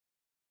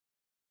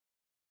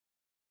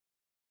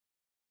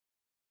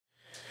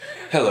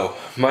Hello,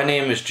 my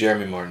name is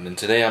Jeremy Martin, and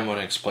today I'm going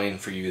to explain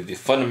for you the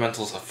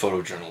fundamentals of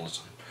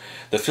photojournalism.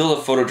 The field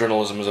of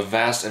photojournalism is a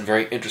vast and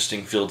very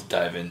interesting field to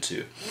dive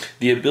into.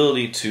 The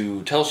ability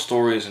to tell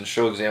stories and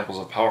show examples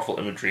of powerful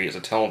imagery is a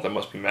talent that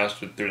must be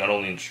mastered through not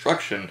only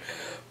instruction,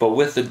 but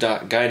with the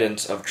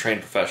guidance of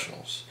trained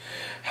professionals.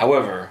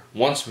 However,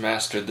 once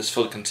mastered, this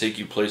field can take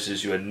you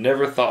places you had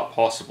never thought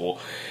possible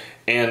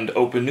and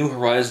open new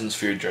horizons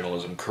for your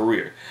journalism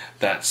career.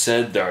 That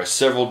said, there are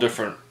several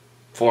different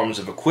forms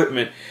of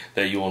equipment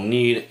that you will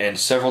need and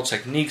several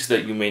techniques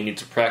that you may need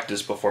to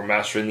practice before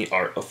mastering the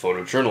art of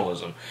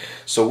photojournalism.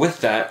 So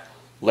with that,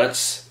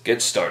 let's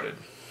get started.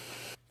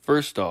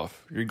 First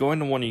off, you're going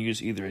to want to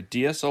use either a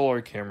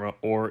DSLR camera,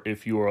 or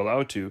if you are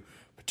allowed to,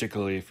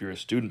 particularly if you're a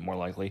student more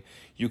likely,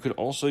 you could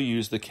also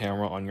use the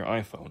camera on your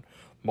iPhone.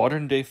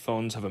 Modern day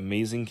phones have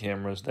amazing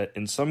cameras that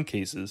in some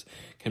cases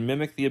can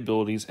mimic the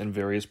abilities and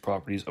various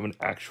properties of an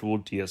actual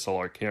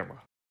DSLR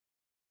camera.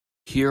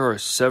 Here are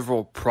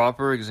several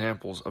proper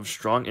examples of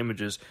strong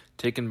images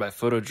taken by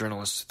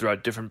photojournalists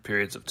throughout different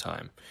periods of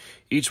time.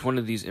 Each one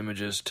of these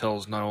images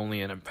tells not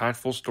only an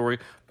impactful story,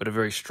 but a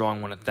very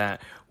strong one at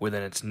that,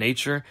 within its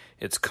nature,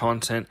 its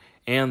content,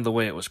 and the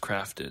way it was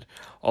crafted.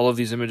 All of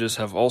these images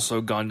have also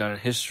gone down in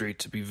history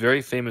to be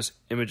very famous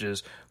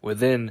images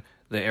within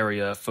the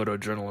area of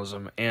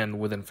photojournalism and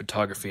within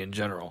photography in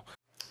general.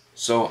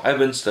 So I've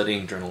been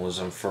studying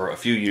journalism for a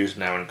few years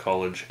now in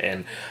college,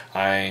 and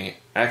I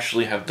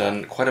actually have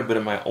done quite a bit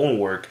of my own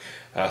work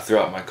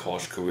throughout my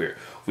college career.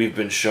 We've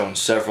been shown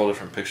several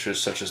different pictures,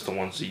 such as the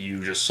ones that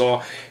you just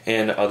saw,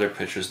 and other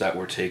pictures that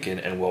were taken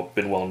and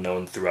been well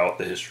known throughout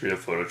the history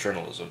of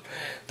photojournalism.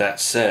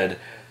 That said,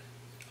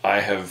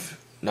 I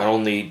have not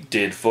only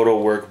did photo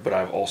work, but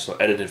I've also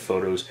edited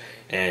photos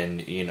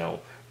and,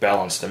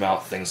 balanced them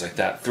out, things like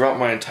that, throughout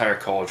my entire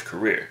college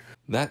career.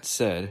 That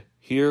said,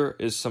 here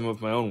is some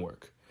of my own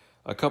work.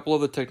 A couple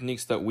of the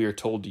techniques that we are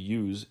told to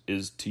use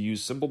is to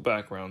use simple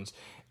backgrounds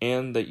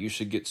and that you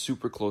should get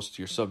super close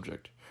to your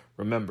subject.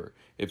 Remember,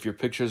 if your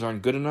pictures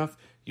aren't good enough,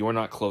 you are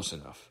not close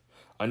enough.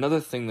 Another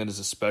thing that is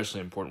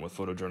especially important with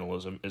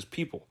photojournalism is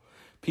people.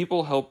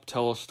 People help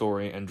tell a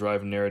story and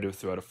drive narrative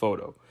throughout a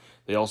photo.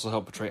 They also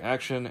help portray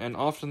action, and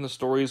often the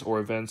stories or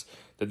events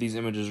that these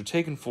images are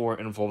taken for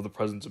involve the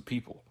presence of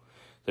people.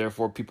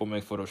 Therefore, people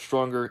make photos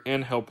stronger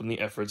and help in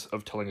the efforts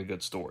of telling a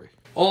good story.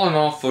 All in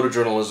all,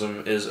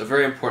 photojournalism is a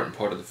very important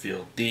part of the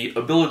field. The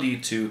ability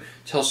to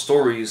tell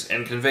stories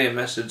and convey a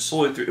message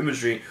solely through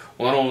imagery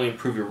will not only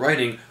improve your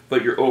writing,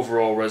 but your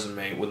overall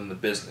resume within the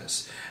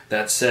business.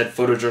 That said,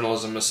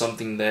 photojournalism is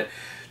something that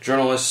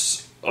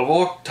journalists of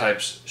all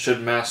types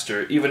should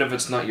master, even if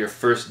it's not your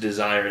first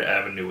desired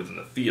avenue within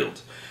the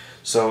field.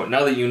 So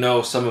now that you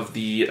know some of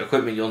the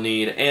equipment you'll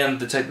need and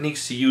the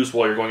techniques to use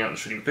while you're going out and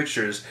shooting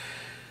pictures,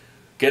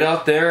 get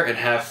out there and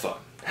have fun.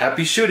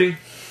 Happy shooting!